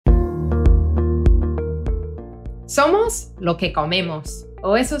Somos lo que comemos,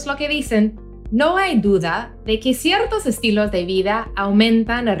 o eso es lo que dicen. No hay duda de que ciertos estilos de vida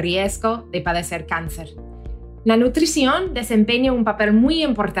aumentan el riesgo de padecer cáncer. La nutrición desempeña un papel muy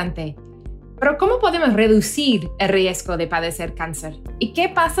importante. Pero ¿cómo podemos reducir el riesgo de padecer cáncer? ¿Y qué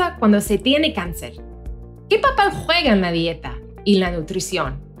pasa cuando se tiene cáncer? ¿Qué papel juegan la dieta y la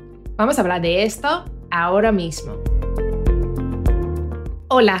nutrición? Vamos a hablar de esto ahora mismo.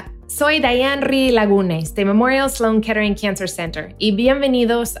 Hola, soy Diane Ri Lagunes de Memorial Sloan Kettering Cancer Center y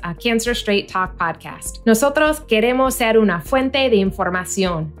bienvenidos a Cancer Straight Talk Podcast. Nosotros queremos ser una fuente de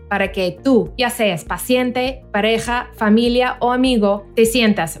información para que tú, ya seas paciente, pareja, familia o amigo, te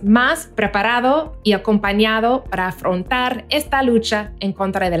sientas más preparado y acompañado para afrontar esta lucha en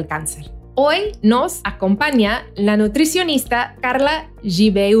contra del cáncer. Hoy nos acompaña la nutricionista Carla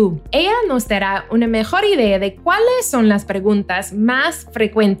Gibeu. Ella nos dará una mejor idea de cuáles son las preguntas más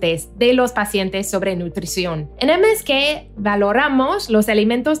frecuentes de los pacientes sobre nutrición. En MSK valoramos los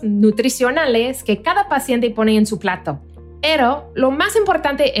alimentos nutricionales que cada paciente pone en su plato. Pero lo más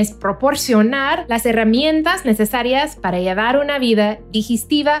importante es proporcionar las herramientas necesarias para llevar una vida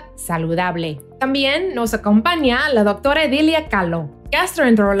digestiva saludable. También nos acompaña la doctora Delia Calo,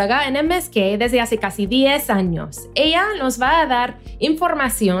 gastroenteróloga en MSK desde hace casi 10 años. Ella nos va a dar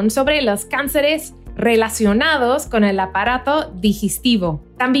información sobre los cánceres relacionados con el aparato digestivo.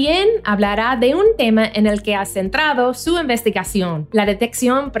 También hablará de un tema en el que ha centrado su investigación, la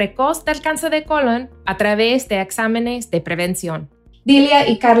detección precoz del cáncer de colon a través de exámenes de prevención. Delia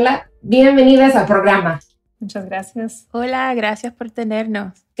y Carla, bienvenidas al programa. Muchas gracias. Hola, gracias por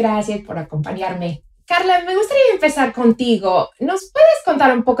tenernos. Gracias por acompañarme. Carla, me gustaría empezar contigo. ¿Nos puedes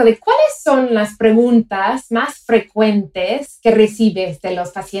contar un poco de cuáles son las preguntas más frecuentes que recibes de los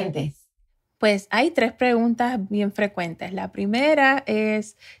pacientes? Pues hay 3 preguntas bien frecuentes. La primera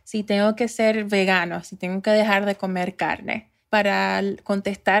es si tengo que ser vegano, si tengo que dejar de comer carne. Para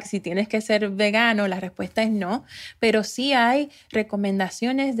contestar si tienes que ser vegano, la respuesta es no, pero sí hay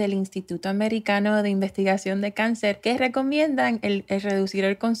recomendaciones del Instituto Americano de Investigación de Cáncer que recomiendan el reducir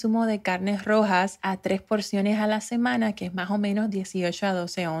el consumo de carnes rojas a 3 porciones a la semana, que es más o menos 18 a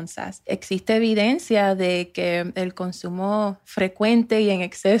 12 onzas. Existe evidencia de que el consumo frecuente y en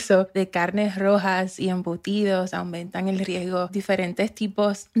exceso de carnes rojas y embutidos aumentan el riesgo de diferentes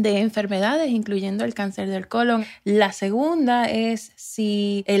tipos de enfermedades, incluyendo el cáncer del colon. La segunda es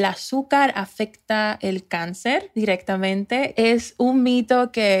si el azúcar afecta el cáncer directamente. Es un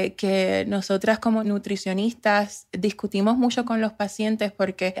mito que nosotras como nutricionistas discutimos mucho con los pacientes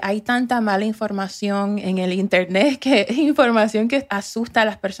porque hay tanta mala información en el internet, que es información que asusta a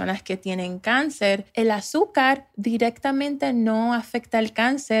las personas que tienen cáncer. El azúcar directamente no afecta el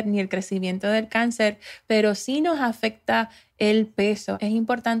cáncer ni el crecimiento del cáncer, pero sí nos afecta el peso. Es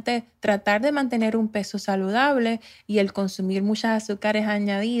importante tratar de mantener un peso saludable y el consumir muchas azúcares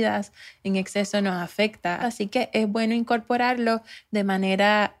añadidas en exceso nos afecta. Así que es bueno incorporarlo de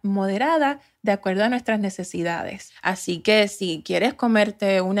manera moderada de acuerdo a nuestras necesidades. Así que si quieres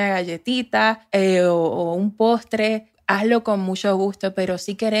comerte una galletita o un postre, hazlo con mucho gusto, pero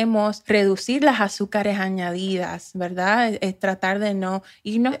si queremos reducir las azúcares añadidas, ¿verdad? Es tratar de no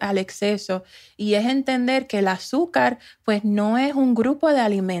irnos al exceso y es entender que el azúcar pues no es un grupo de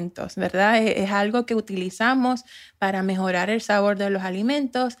alimentos, ¿verdad? Es algo que utilizamos para mejorar el sabor de los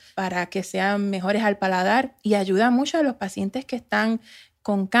alimentos, para que sean mejores al paladar y ayuda mucho a los pacientes que están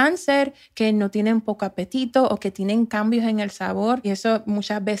con cáncer, que no tienen poco apetito o que tienen cambios en el sabor, y eso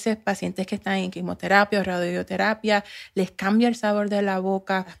muchas veces pacientes que están en quimioterapia o radioterapia les cambia el sabor de la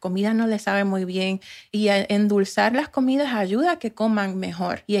boca, las comidas no les saben muy bien y endulzar las comidas ayuda a que coman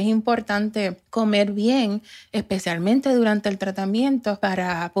mejor y es importante comer bien, especialmente durante el tratamiento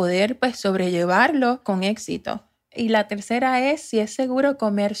para poder pues sobrellevarlo con éxito. Y la tercera es si es seguro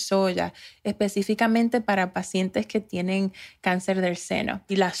comer soya, específicamente para pacientes que tienen cáncer del seno.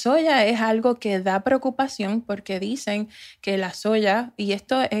 Y la soya es algo que da preocupación porque dicen que la soya, y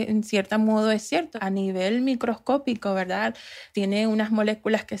esto en cierto modo es cierto, a nivel microscópico, ¿verdad? Tiene unas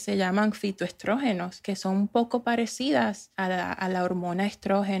moléculas que se llaman fitoestrógenos, que son un poco parecidas a la hormona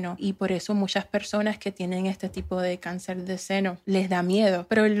estrógeno. Y por eso muchas personas que tienen este tipo de cáncer de seno les da miedo.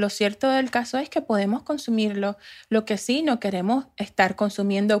 Pero lo cierto del caso es que podemos consumirlo. Lo que sí, no queremos estar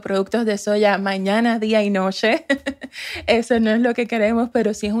consumiendo productos de soya mañana, día y noche. Eso no es lo que queremos,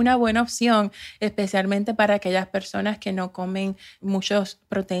 pero sí es una buena opción, especialmente para aquellas personas que no comen muchas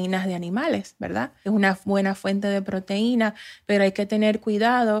proteínas de animales, ¿verdad? Es una buena fuente de proteína, pero hay que tener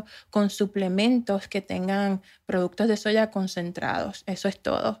cuidado con suplementos que tengan productos de soya concentrados. Eso es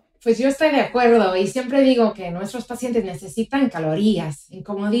todo. Pues yo estoy de acuerdo y siempre digo que nuestros pacientes necesitan calorías. Y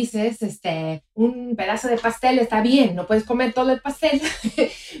como dices, un pedazo de pastel está bien, no puedes comer todo el pastel,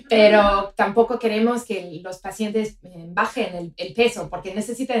 pero tampoco queremos que los pacientes bajen el peso porque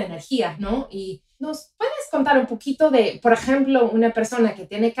necesitan energía, ¿no? Y ¿nos puedes contar un poquito de, por ejemplo, una persona que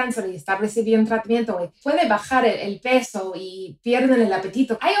tiene cáncer y está recibiendo tratamiento y puede bajar el peso y pierden el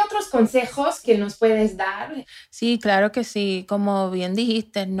apetito? ¿Hay otros consejos que nos puedes dar? Sí, claro que sí. Como bien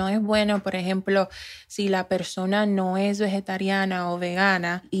dijiste, no es bueno, por ejemplo, si la persona no es vegetariana o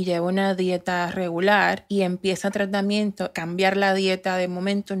vegana y lleva una dieta regular y empieza tratamiento, cambiar la dieta de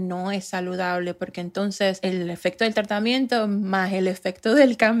momento no es saludable porque entonces el efecto del tratamiento más el efecto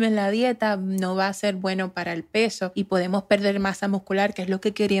del cambio en la dieta no va a ser bueno para el peso y podemos perder masa muscular, que es lo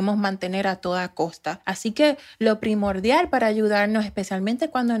que queremos mantener a toda costa. Así que lo primordial para ayudarnos, especialmente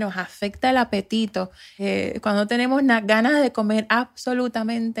cuando nos afecta el apetito, cuando tenemos ganas de comer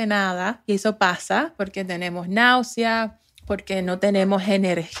absolutamente nada, y eso pasa porque tenemos náusea, porque no tenemos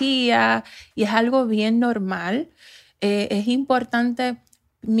energía, y es algo bien normal, es importante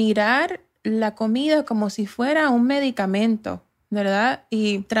mirar la comida como si fuera un medicamento, ¿verdad?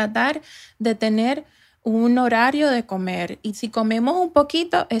 Y tratar de tener un horario de comer. Y si comemos un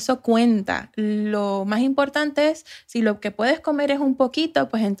poquito, eso cuenta. Lo más importante es, si lo que puedes comer es un poquito,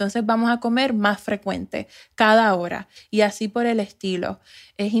 pues entonces vamos a comer más frecuente, cada hora. Y así por el estilo.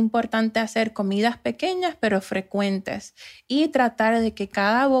 Es importante hacer comidas pequeñas, pero frecuentes. Y tratar de que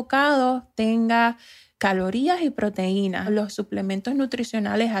cada bocado tenga calorías y proteínas. Los suplementos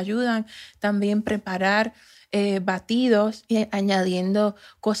nutricionales ayudan también a preparar batidos y añadiendo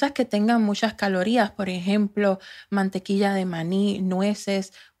cosas que tengan muchas calorías, por ejemplo, mantequilla de maní,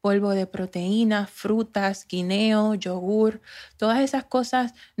 nueces, polvo de proteína, frutas, guineo, yogur. Todas esas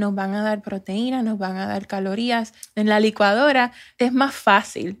cosas nos van a dar proteína, nos van a dar calorías. En la licuadora es más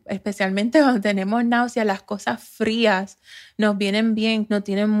fácil, especialmente cuando tenemos náuseas, las cosas frías nos vienen bien, no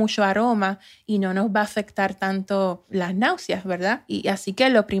tienen mucho aroma y no nos va a afectar tanto las náuseas, ¿verdad? Y así que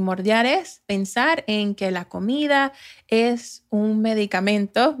lo primordial es pensar en que la comida es un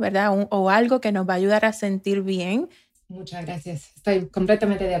medicamento, ¿verdad? O algo que nos va a ayudar a sentir bien. Muchas gracias. Estoy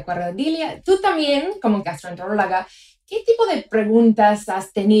completamente de acuerdo. Dilia, tú también, como gastroenteróloga, ¿qué tipo de preguntas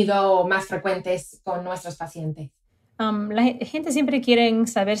has tenido más frecuentes con nuestros pacientes? La gente siempre quiere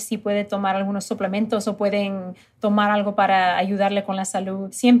saber si puede tomar algunos suplementos o pueden tomar algo para ayudarle con la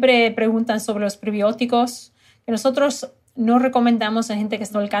salud. Siempre preguntan sobre los prebióticos, que nosotros no recomendamos a gente que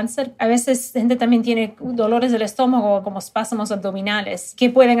está con el cáncer. A veces gente también tiene dolores del estómago, como espasmos abdominales. ¿Qué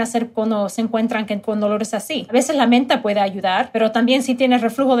pueden hacer cuando se encuentran con dolores así? A veces la menta puede ayudar, pero también si tiene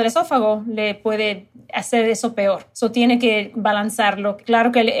reflujo del esófago, le puede hacer eso peor. Eso tiene que balancearlo.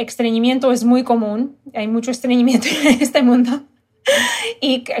 Claro que el estreñimiento es muy común. Hay mucho estreñimiento en este mundo.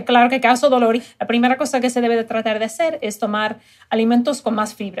 Y claro que causa dolor. La primera cosa que se debe de tratar de hacer es tomar alimentos con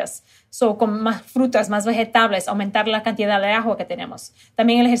más fibras, con más frutas, más vegetales, aumentar la cantidad de agua que tenemos.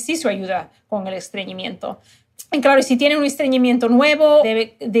 También el ejercicio ayuda con el estreñimiento. Y claro, si tiene un estreñimiento nuevo,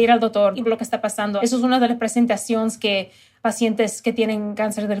 debe de ir al doctor y ver lo que está pasando. Eso es una de las presentaciones que pacientes que tienen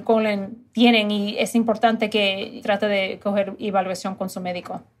cáncer del colon tienen y es importante que trate de coger evaluación con su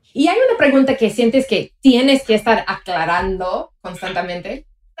médico. ¿Y hay una pregunta que sientes que tienes que estar aclarando constantemente?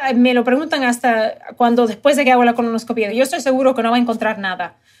 Me lo preguntan hasta cuando después de que hago la colonoscopia. Yo estoy seguro que no va a encontrar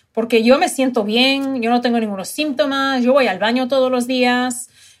nada porque yo me siento bien, yo no tengo ningunos síntomas, yo voy al baño todos los días.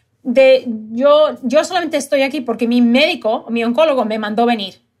 Yo solamente estoy aquí porque mi médico, mi oncólogo me mandó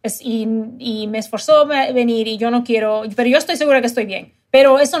venir y me esforzó a venir y yo no quiero, pero yo estoy segura que estoy bien.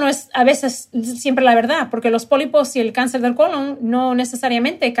 Pero eso no es a veces siempre la verdad, porque los pólipos y el cáncer del colon no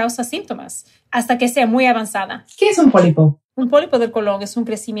necesariamente causa síntomas hasta que sea muy avanzada. ¿Qué es un pólipo? Un pólipo del colon es un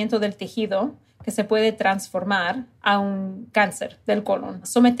crecimiento del tejido que se puede transformar a un cáncer del colon.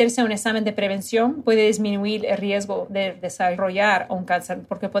 Someterse a un examen de prevención puede disminuir el riesgo de desarrollar un cáncer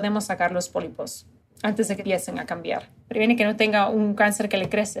porque podemos sacar los pólipos antes de que empiecen a cambiar. Previene que no tenga un cáncer que le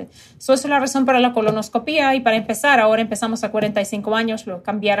crece. Eso es la razón para la colonoscopia y para empezar, ahora empezamos a 45 años, lo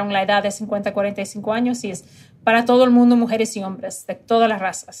cambiaron la edad de 50 a 45 años y es para todo el mundo, mujeres y hombres, de todas las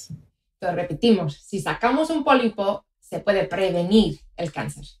razas. Pero repetimos, si sacamos un pólipo, se puede prevenir el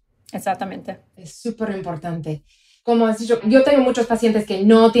cáncer. Exactamente. Es súper importante. Como has dicho, yo tengo muchos pacientes que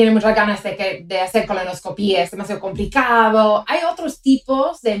no tienen muchas ganas de hacer colonoscopia, es demasiado complicado. ¿Hay otros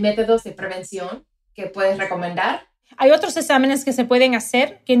tipos de métodos de prevención que puedes recomendar? Hay otros exámenes que se pueden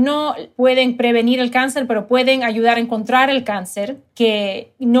hacer que no pueden prevenir el cáncer, pero pueden ayudar a encontrar el cáncer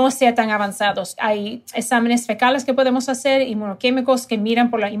que no sea tan avanzados. Hay exámenes fecales que podemos hacer, inmunoquímicos que miran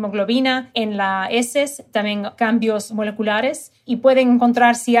por la hemoglobina en las heces, también cambios moleculares, y pueden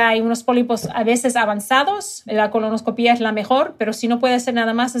encontrar si hay unos pólipos a veces avanzados. La colonoscopia es la mejor, pero si no puede hacer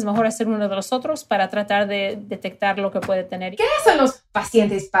nada más, es mejor hacer uno de los otros para tratar de detectar lo que puede tener. ¿Qué hacen los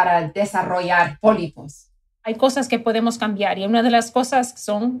pacientes para desarrollar pólipos? Hay cosas que podemos cambiar y una de las cosas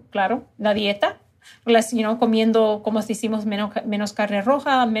son, claro, la dieta, comiendo, como decimos, menos carne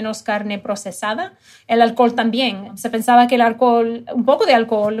roja, menos carne procesada. El alcohol también. Se pensaba que el alcohol, un poco de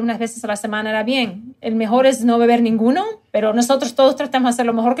alcohol unas veces a la semana era bien. El mejor es no beber ninguno, pero nosotros todos tratamos de hacer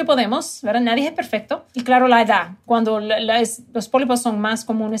lo mejor que podemos, ¿verdad? Nadie es perfecto. Y claro, la edad, cuando los pólipos son más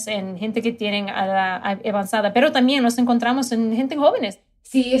comunes en gente que tienen a la avanzada, pero también los encontramos en gente jóvenes.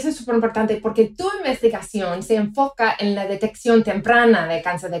 Sí, eso es súper importante porque tu investigación se enfoca en la detección temprana de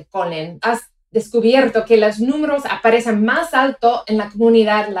cáncer de colon. Has descubierto que los números aparecen más alto en la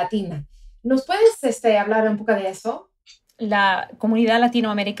comunidad latina. ¿Nos puedes hablar un poco de eso? La comunidad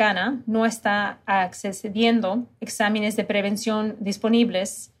latinoamericana no está accediendo exámenes de prevención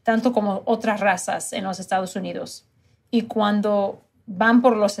disponibles, tanto como otras razas en los Estados Unidos. Y cuando van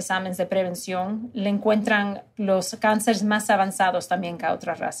por los exámenes de prevención, le encuentran los cánceres más avanzados también que a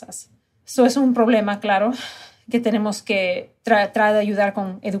otras razas. Eso es un problema, claro, que tenemos que tratar de ayudar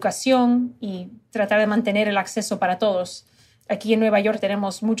con educación y tratar de mantener el acceso para todos. Aquí en Nueva York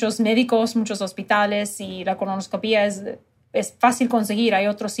tenemos muchos médicos, muchos hospitales y la colonoscopia es fácil conseguir. Hay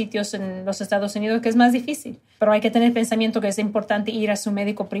otros sitios en los Estados Unidos que es más difícil, pero hay que tener pensamiento que es importante ir a su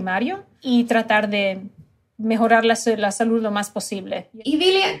médico primario y tratar de mejorar la salud lo más posible. Y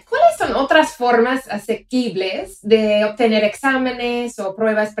dile, ¿cuáles son otras formas asequibles de obtener exámenes o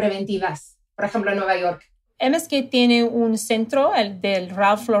pruebas preventivas? Por ejemplo, en Nueva York. MSK tiene un centro, el del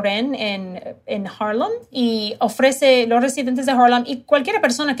Ralph Lauren en Harlem, y ofrece los residentes de Harlem y cualquier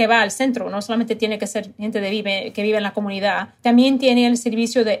persona que va al centro, no solamente tiene que ser gente que vive en la comunidad, también tiene el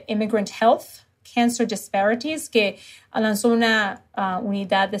servicio de Immigrant Health, Cancer Disparities, que lanzó una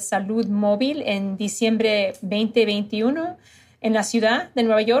unidad de salud móvil en diciembre 2021 en la ciudad de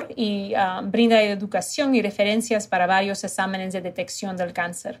Nueva York y brinda educación y referencias para varios exámenes de detección del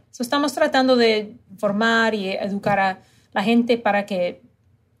cáncer. Estamos tratando de formar y educar a la gente para que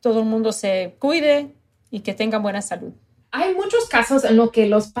todo el mundo se cuide y que tengan buena salud. Hay muchos casos en los que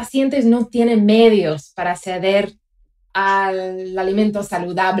los pacientes no tienen medios para acceder a alimentos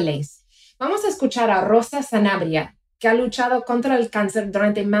saludables. Vamos a escuchar a Rosa Sanabria, que ha luchado contra el cáncer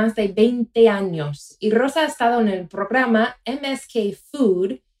durante más de 20 años. Y Rosa ha estado en el programa MSK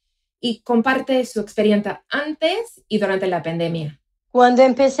Food y comparte su experiencia antes y durante la pandemia. Cuando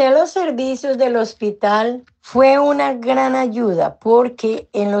empecé los servicios del hospital fue una gran ayuda porque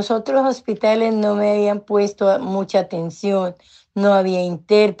en los otros hospitales no me habían puesto mucha atención. No había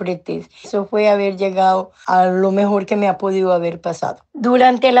intérpretes. Eso fue haber llegado a lo mejor que me ha podido haber pasado.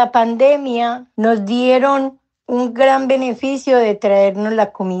 Durante la pandemia nos dieron un gran beneficio de traernos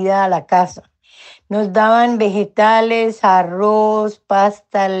la comida a la casa. Nos daban vegetales, arroz,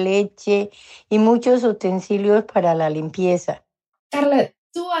 pasta, leche y muchos utensilios para la limpieza. Carla,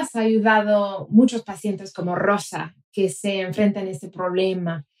 tú has ayudado a muchos pacientes como Rosa que se enfrentan a este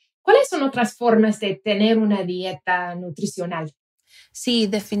problema. ¿Cuáles son otras formas de tener una dieta nutricional? Sí,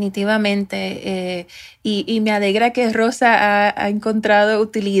 definitivamente. Y me alegra que Rosa ha encontrado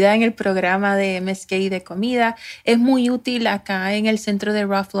utilidad en el programa de MSK de comida. Es muy útil acá en el centro de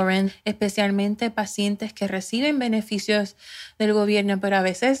Ralph Lauren, especialmente pacientes que reciben beneficios del gobierno, pero a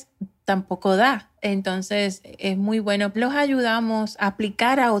veces tampoco da. Entonces es muy bueno. Los ayudamos a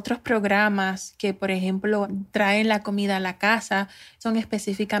aplicar a otros programas que, por ejemplo, traen la comida a la casa. Son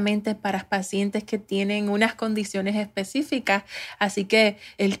específicamente para pacientes que tienen unas condiciones específicas. Así que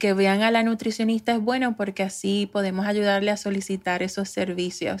el que vean a la nutricionista es bueno porque así podemos ayudarle a solicitar esos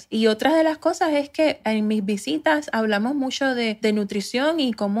servicios. Y otra de las cosas es que en mis visitas hablamos mucho de nutrición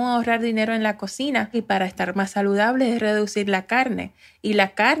y cómo ahorrar dinero en la cocina. Y para estar más saludable es reducir la carne. Y la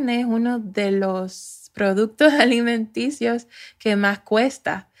carne es uno de los productos alimenticios que más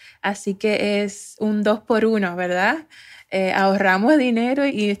cuesta. Así que es un 2 por 1, ¿verdad? ahorramos dinero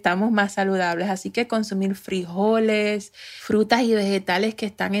y estamos más saludables. Así que consumir frijoles, frutas y vegetales que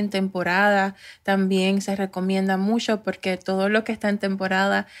están en temporada también se recomienda mucho porque todo lo que está en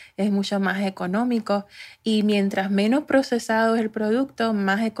temporada es mucho más económico y mientras menos procesado es el producto,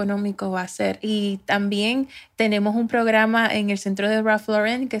 más económico va a ser. Y también tenemos un programa en el centro de Ralph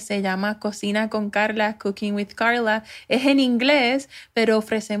Lauren que se llama Cocina con Carla, Cooking with Carla. Es en inglés, pero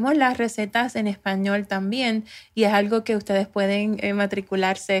ofrecemos las recetas en español también y es algo que ustedes pueden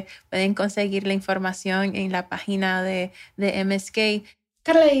matricularse, pueden conseguir la información en la página de MSK.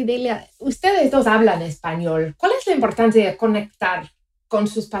 Carla y Delia, ustedes dos hablan español. ¿Cuál es la importancia de conectar con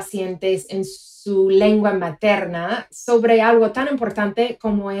sus pacientes en su lengua materna sobre algo tan importante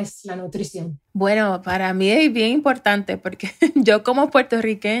como es la nutrición? Bueno, para mí es bien importante porque yo como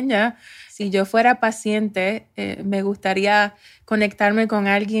puertorriqueña, si yo fuera paciente, me gustaría conectarme con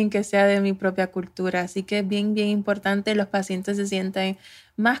alguien que sea de mi propia cultura. Así que es bien, bien importante. Los pacientes se sienten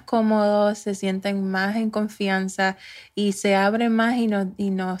más cómodos, se sienten más en confianza y se abren más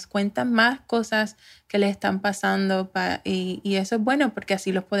y nos cuentan más cosas que les están pasando. Y eso es bueno porque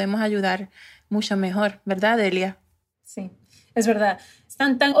así los podemos ayudar mucho mejor. ¿Verdad, Delia? Sí, es verdad.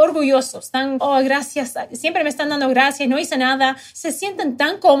 Están tan orgullosos, gracias, siempre me están dando gracias, no hice nada. Se sienten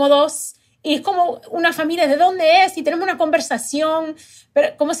tan cómodos. Y es como una familia, ¿de dónde es? Y tenemos una conversación, pero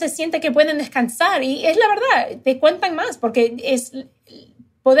cómo se siente que pueden descansar. Y es la verdad, te cuentan más, porque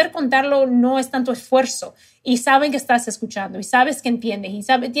poder contarlo no es tanto esfuerzo. Y saben que estás escuchando, y sabes que entiendes, y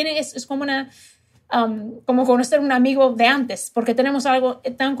es como como conocer un amigo de antes, porque tenemos algo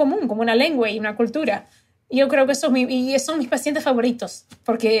tan común como una lengua y una cultura. Yo creo que son mis pacientes favoritos,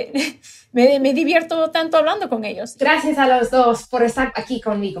 porque me divierto tanto hablando con ellos. Gracias a los dos por estar aquí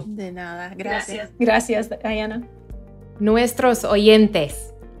conmigo. De nada, gracias. Gracias, Diana. Nuestros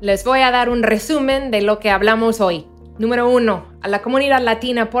oyentes, les voy a dar un resumen de lo que hablamos hoy. Número 1, a la comunidad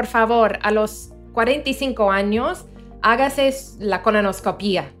latina, por favor, a los 45 años, hágase la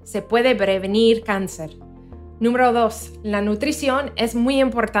colonoscopia. Se puede prevenir cáncer. Número 2, la nutrición es muy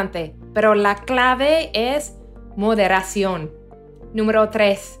importante, pero la clave es moderación. Número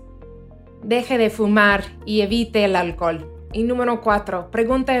 3, deje de fumar y evite el alcohol. Y número 4,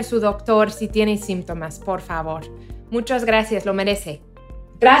 pregunte a su doctor si tiene síntomas, por favor. Muchas gracias, lo merece.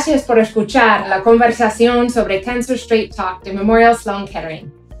 Gracias por escuchar la conversación sobre Cancer Straight Talk de Memorial Sloan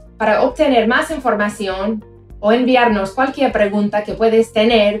Kettering. Para obtener más información o enviarnos cualquier pregunta que puedes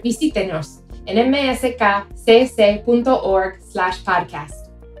tener, visítenos en mskcc.org/podcast.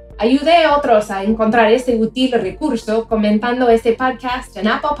 Ayude a otros a encontrar este útil recurso comentando este podcast en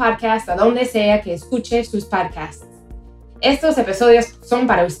Apple Podcasts o donde sea que escuche sus podcasts. Estos episodios son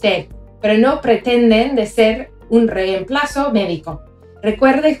para usted, pero no pretenden de ser un reemplazo médico.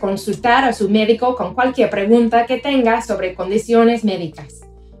 Recuerde consultar a su médico con cualquier pregunta que tenga sobre condiciones médicas.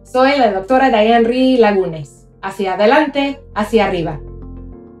 Soy la doctora Diane Lagunes. Hacia adelante, hacia arriba.